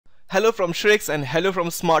Hello from Shreks and hello from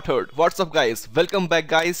Smartherd. What's up guys? Welcome back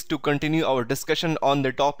guys to continue our discussion on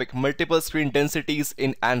the topic multiple screen densities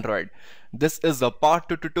in Android. This is a part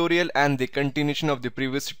 2 tutorial and the continuation of the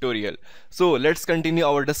previous tutorial. So let's continue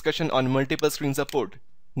our discussion on multiple screen support.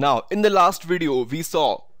 Now in the last video we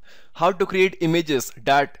saw how to create images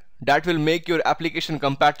that will make your application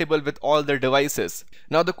compatible with all the devices.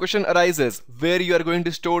 Now the question arises where you are going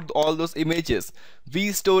to store all those images.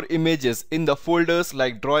 We store images in the folders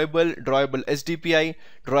like Drawable, Drawable HDPI,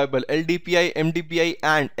 Drawable LDPI, MDPI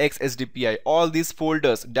and XSDPI. All these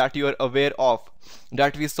folders that you are aware of,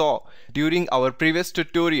 that we saw during our previous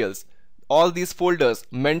tutorials. All these folders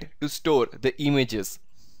meant to store the images.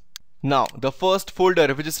 Now the first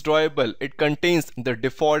folder, which is Drawable, it contains the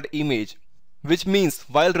default image. Which means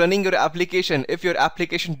while running your application, if your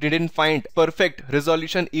application didn't find perfect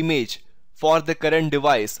resolution image for the current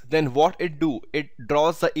device, then what it do? It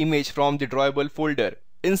draws the image from the Drawable folder.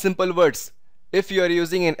 In simple words, if you are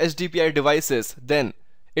using an HDPI devices, then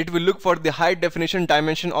it will look for the high definition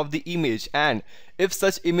dimension of the image, and if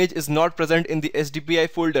such image is not present in the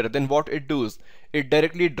HDPI folder, then what it does? It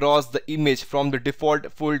directly draws the image from the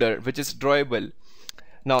default folder, which is Drawable.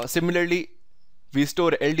 Now similarly, we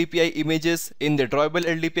store LDPI images in the Drawable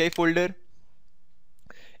LDPI folder,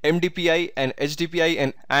 MDPI and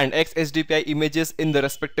HDPI and XSDPI images in the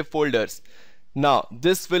respective folders. Now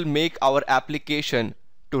this will make our application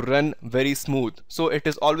to run very smooth. So it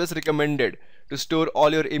is always recommended to store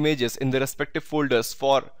all your images in the respective folders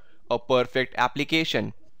for a perfect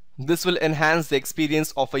application. This will enhance the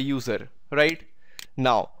experience of a user, right?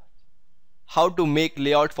 Now, how to make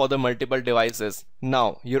layout for the multiple devices.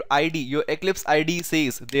 Now your Eclipse ID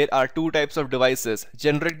says there are two types of devices,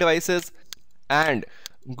 generic devices and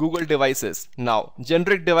Google devices. Now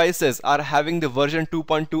generic devices are having the version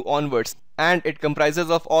 2.2 onwards, and it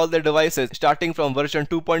comprises of all the devices starting from version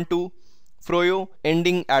 2.2 Froyo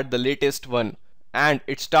ending at the latest one, and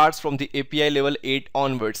it starts from the API level 8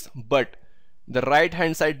 onwards. But the right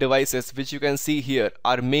hand side devices, which you can see here,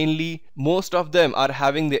 are mainly, most of them are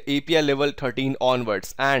having the API level 13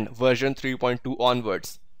 onwards and version 3.2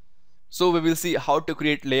 onwards. So we will see how to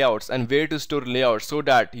create layouts and where to store layouts so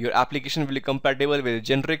that your application will be compatible with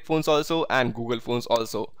generic phones also and Google phones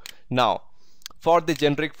also. Now for the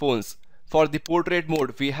generic phones, for the portrait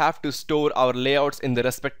mode, we have to store our layouts in the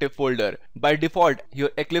respective folder. By default, your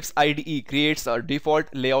Eclipse IDE creates a default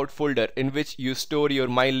layout folder in which you store your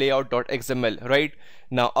mylayout.xml, right?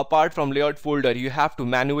 Now apart from layout folder, you have to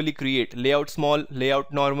manually create layout small,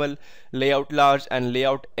 layout normal, layout large and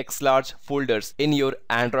layout X large folders in your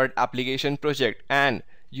Android application project, and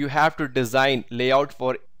you have to design layout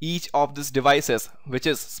for each of these devices, which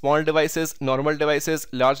is small devices, normal devices,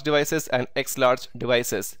 large devices and X large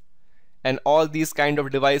devices. And all these kind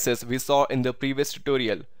of devices we saw in the previous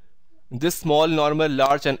tutorial. This small, normal,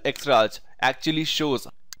 large and X large actually shows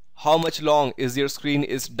how much long is your screen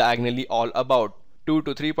is diagonally all about. 2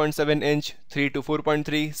 to 3.7 inch, 3 to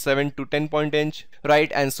 4.3, 7 to 10 inch,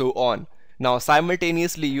 right, and so on. Now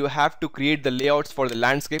simultaneously you have to create the layouts for the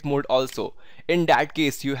landscape mode also. In that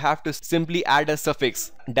case you have to simply add a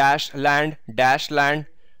suffix -land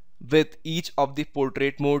with each of the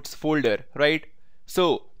portrait modes folder, right?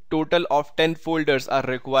 So total of 10 folders are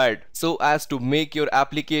required so as to make your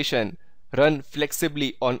application run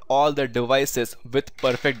flexibly on all the devices with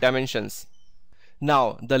perfect dimensions.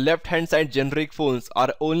 Now the left hand side generic phones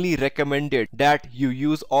are only recommended that you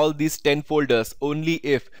use all these 10 folders only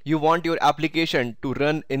if you want your application to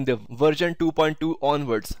run in the version 2.2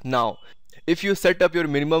 onwards. Now if you set up your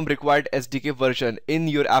minimum required SDK version in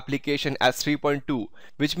your application as 3.2,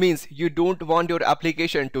 which means you don't want your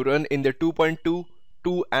application to run in the 2.2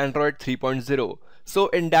 to Android 3.0. So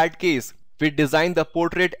in that case, we design the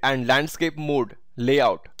portrait and landscape mode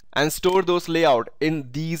layout and store those layout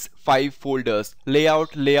in these 5 folders: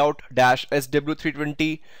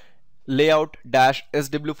 layout-sw320,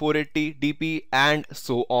 layout-sw480 dp and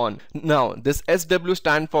so on. Now this SW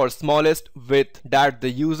stand for smallest width that the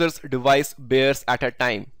user's device bears at a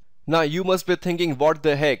time. Now you must be thinking, what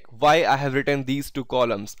the heck, why I have written these two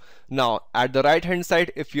columns? Now at the right hand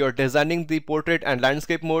side, if you are designing the portrait and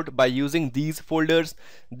landscape mode by using these folders,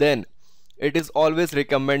 then it is always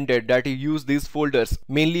recommended that you use these folders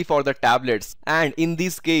mainly for the tablets. And in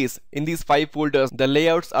this case, in these 5 folders, the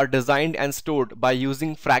layouts are designed and stored by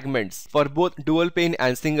using fragments for both dual pane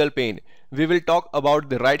and single pane. We will talk about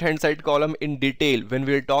the right hand side column in detail when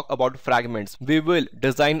we will talk about fragments. We will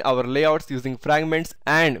design our layouts using fragments,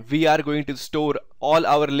 and we are going to store all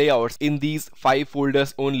our layouts in these 5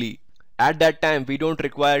 folders only. At that time we don't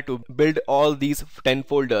require to build all these 10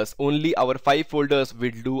 folders, only our 5 folders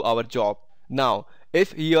will do our job. Now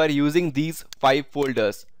If you are using these 5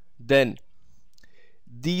 folders, then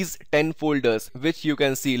these 10 folders which you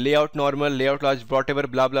can see, layout normal, layout large, whatever,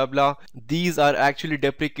 blah blah blah, these are actually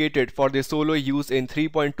deprecated for the solo use in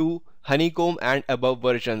 3.2 honeycomb and above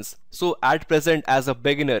versions. So at present, as a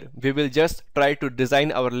beginner, we will just try to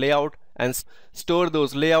design our layout and store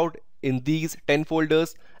those layout in these 10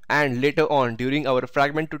 folders, and later on during our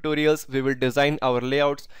fragment tutorials we will design our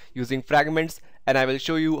layouts using fragments, and I will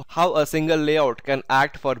show you how a single layout can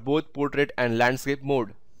act for both portrait and landscape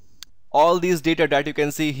mode. All these data that you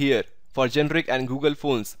can see here for generic and Google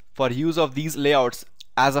phones, for use of these layouts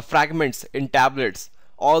as a fragments in tablets,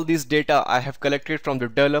 all these data I have collected from the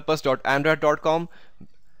developers.android.com,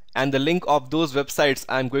 and the link of those websites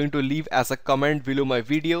I am going to leave as a comment below my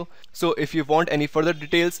video. So if you want any further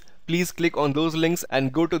details, please click on those links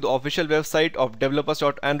and go to the official website of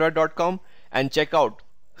developers.android.com and check out.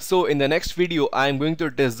 So in the next video I am going to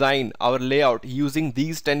design our layout using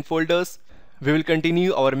these 10 folders. We will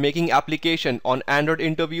continue our making application on Android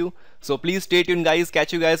interview. So please stay tuned guys,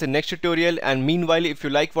 catch you guys in next tutorial, and meanwhile if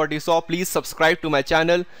you like what you saw, please subscribe to my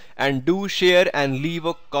channel and do share and leave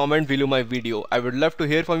a comment below my video. I would love to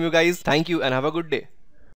hear from you guys. Thank you and have a good day.